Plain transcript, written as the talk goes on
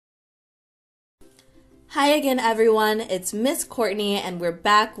Hi again, everyone. It's Miss Courtney, and we're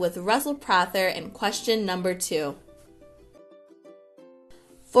back with Russell Prather in question number 2.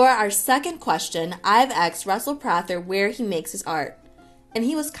 For our second question, I've asked Russell Prather where he makes his art, and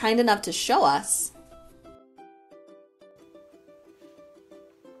he was kind enough to show us.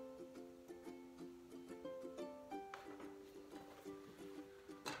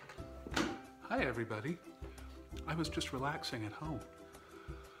 Hi, everybody. I was just relaxing at home.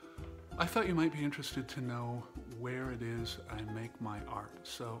 I thought you might be interested to know where it is I make my art,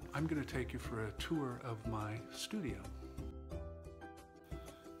 so I'm going to take you for a tour of my studio.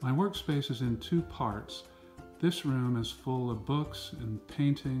 My workspace is in 2 parts. This room is full of books and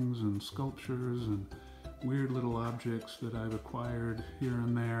paintings and sculptures and weird little objects that I've acquired here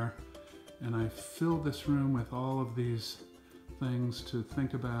and there, and I filled this room with all of these things to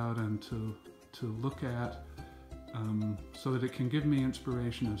think about and to look at, so that it can give me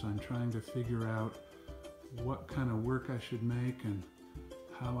inspiration as I'm trying to figure out what kind of work I should make and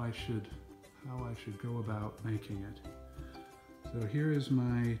how I should go about making it. So here is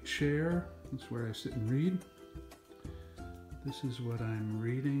my chair. That's where I sit and read. This is what I'm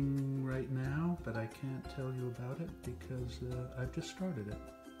reading right now, but I can't tell you about it because I've just started it.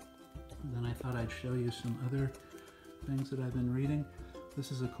 And then I thought I'd show you some other things that I've been reading. This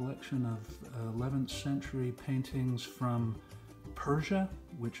is a collection of 11th century paintings from Persia,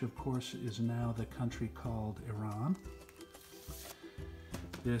 which of course is now the country called Iran.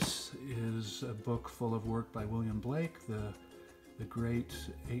 This is a book full of work by William Blake, the great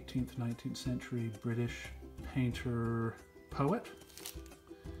 18th, 19th century British painter, poet.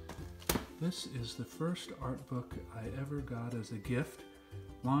 This is the first art book I ever got as a gift,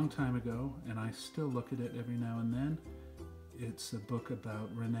 long time ago, and I still look at it every now and then. It's a book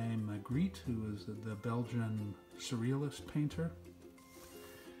about René Magritte, who is the Belgian surrealist painter.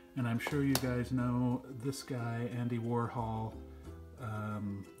 And I'm sure you guys know this guy, Andy Warhol,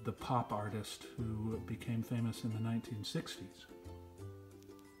 the pop artist who became famous in the 1960s.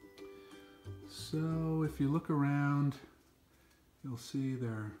 So if you look around, you'll see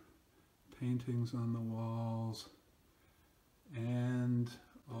there are paintings on the walls and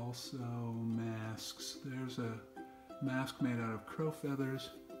also masks. There's a mask made out of crow feathers,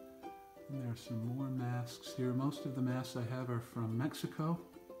 and there's some more masks here. Most of the masks I have are from Mexico.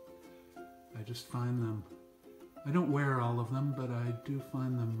 I just find them, I don't wear all of them, but I do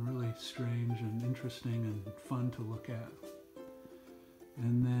find them really strange and interesting and fun to look at.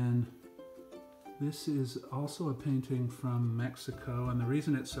 And then this is also a painting from Mexico, and the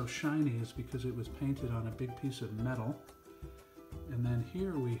reason it's so shiny is because it was painted on a big piece of metal. And then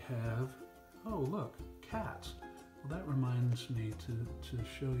here we have, oh look, cats. Well, that reminds me to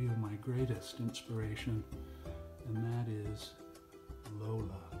show you my greatest inspiration, and that is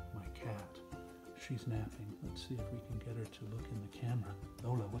Lola, my cat. She's napping. Let's see if we can get her to look in the camera.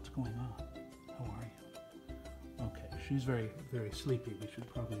 Lola, what's going on? How are you? Okay, she's very, very sleepy. We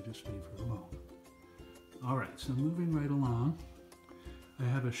should probably just leave her alone. All right, so moving right along, I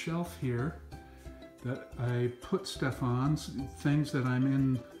have a shelf here that I put stuff on, things that I'm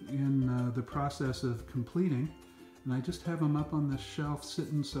in the process of completing. And I just have them up on this shelf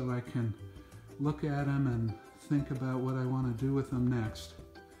sitting so I can look at them and think about what I want to do with them next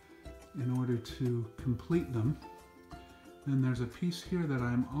in order to complete them. Then there's a piece here that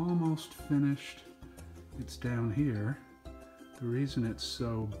I'm almost finished. It's down here. The reason it's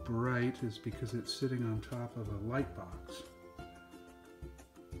so bright is because it's sitting on top of a light box.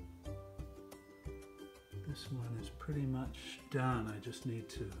 This one is pretty much done. I just need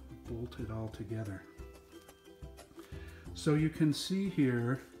to bolt it all together. So you can see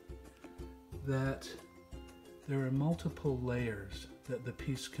here that there are multiple layers that the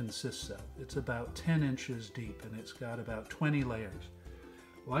piece consists of. It's about 10 inches deep and it's got about 20 layers.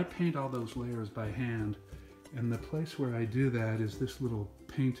 Well, I paint all those layers by hand, and the place where I do that is this little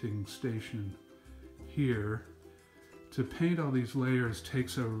painting station here. To paint all these layers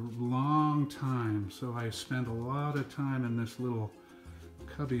takes a long time, so I spend a lot of time in this little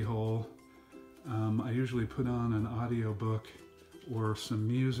cubby hole. I usually put on an audiobook or some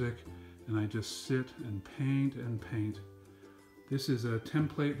music, and I just sit and paint and paint. This is a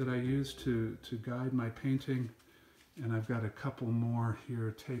template that I use to guide my painting, and I've got a couple more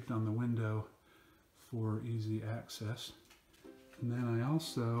here taped on the window for easy access. And then I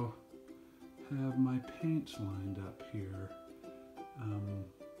also have my paints lined up here.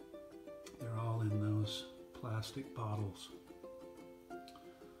 They're all in those plastic bottles.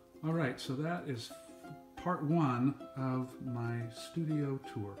 All right, so that is part 1 of my studio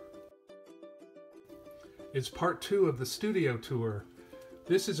tour. It's part 2 of the studio tour.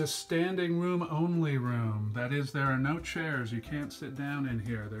 This is a standing room only room. That is, there are no chairs. You can't sit down in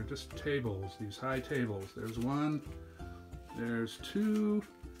here. They're just tables, these high tables. There's one, there's two,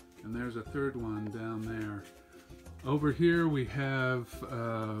 and there's a third one down there. Over here we have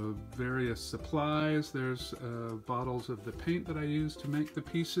various supplies. There's bottles of the paint that I use to make the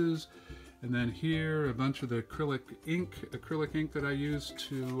pieces. And then here, a bunch of the acrylic ink that I use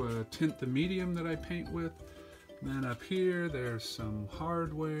to tint the medium that I paint with. And then up here, there's some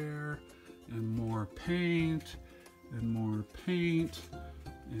hardware and more paint and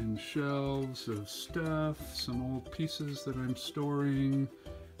shelves of stuff, some old pieces that I'm storing,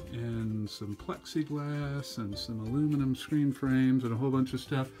 and some plexiglass and some aluminum screen frames and a whole bunch of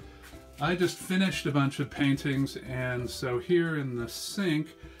stuff. I just finished a bunch of paintings, and so here in the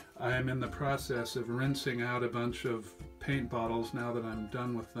sink, I am in the process of rinsing out a bunch of paint bottles now that I'm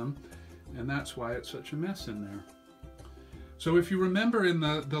done with them, and that's why it's such a mess in there. So if you remember in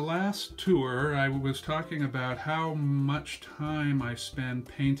the last tour, I was talking about how much time I spend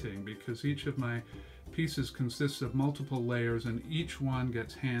painting, because each of my pieces consists of multiple layers and each one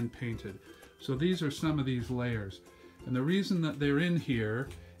gets hand painted. So these are some of these layers. And the reason that they're in here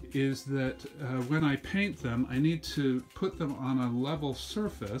is that when I paint them, I need to put them on a level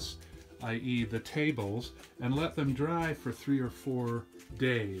surface, i.e. the tables, and let them dry for 3 or 4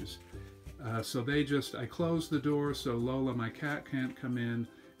 days. So I close the door so Lola, my cat, can't come in,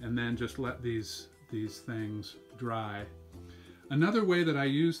 and then just let these things dry. Another way that I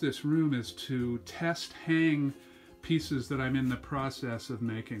use this room is to test hang pieces that I'm in the process of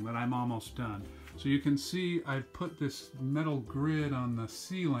making, that I'm almost done. So you can see I've put this metal grid on the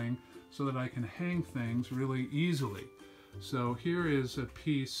ceiling so that I can hang things really easily. So here is a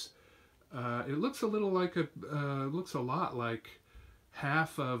piece. It looks a lot like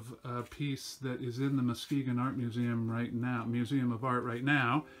half of a piece that is in the Muskegon Art Museum right now, Museum of Art right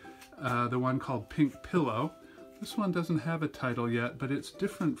now, the one called Pink Pillow. This one doesn't have a title yet, but it's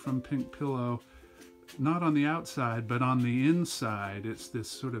different from Pink Pillow, not on the outside, but on the inside. It's this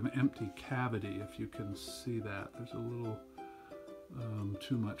sort of empty cavity, if you can see that. There's a little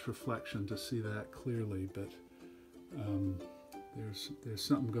too much reflection to see that clearly, but there's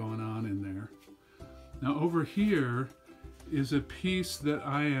something going on in there. Now over here is a piece that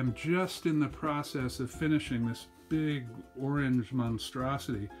I am just in the process of finishing, this big orange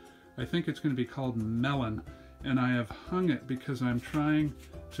monstrosity. I think it's going to be called Melon, and I have hung it because I'm trying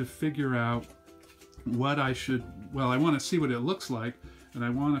to figure out what I should, well, I want to see what it looks like, and I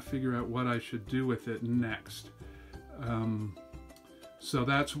want to figure out what I should do with it next. So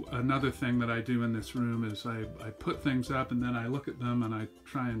that's another thing that I do in this room, is I put things up and then I look at them and I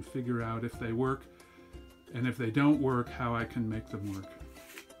try and figure out if they work, and if they don't work, how I can make them work.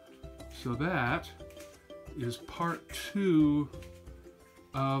 So that is part 2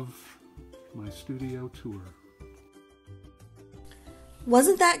 of my studio tour.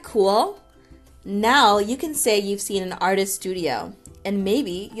 Wasn't that cool? Now you can say you've seen an artist studio, and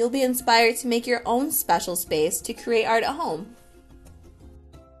maybe you'll be inspired to make your own special space to create art at home.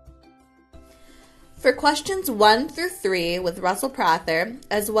 For questions 1 through 3 with Russell Prather,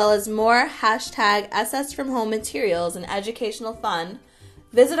 as well as more #SSFromHome materials and educational fun,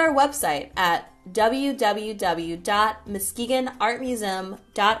 visit our website at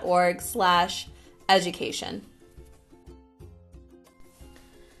www.muskegonartmuseum.org/education.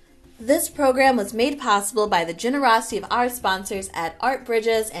 This program was made possible by the generosity of our sponsors at Art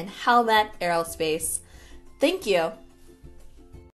Bridges and Howmet Aerospace. Thank you.